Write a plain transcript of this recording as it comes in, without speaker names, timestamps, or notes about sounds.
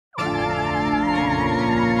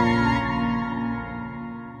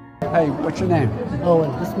Hey, what's your name? Oh,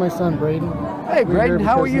 and this is my son, Braden. Hey, Braden,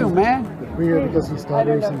 how are you, man? We're here because he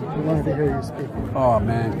stutters, and we wanted to hear you speak. Oh,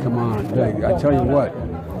 man, come on. I tell you what.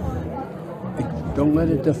 Don't let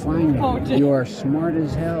it define you. You are smart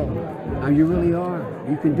as hell. You really are.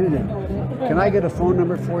 You can do that. Can I get a phone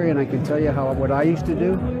number for you and I can tell you what I used to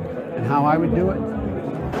do and how I would do it?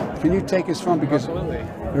 Can you take his phone? Because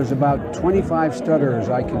there's about 25 stutterers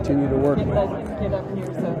I continue to work with.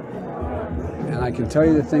 And I can tell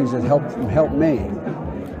you the things that help me.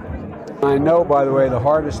 I know, by the way, the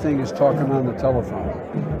hardest thing is talking on the telephone.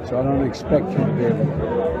 So I don't expect you to be able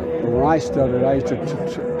to. When I stuttered, I used to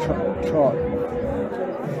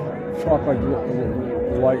talk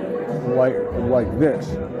like this,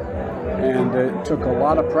 and it took a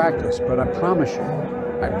lot of practice. But I promise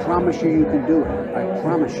you, you can do it. I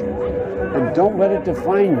promise you. And don't let it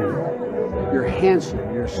define you. You're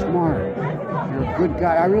handsome. You're smart. You're a good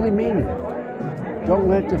guy. I really mean it. Don't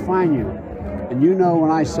let it define you. And you know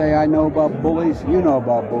when I say I know about bullies, you know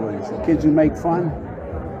about bullies. The kids who make fun,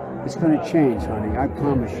 it's going to change, honey. I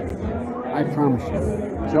promise you. I promise you.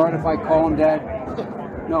 Is it all right if I call him Dad?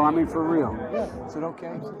 No, I mean for real. Is it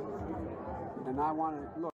okay? And I want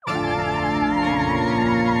to look.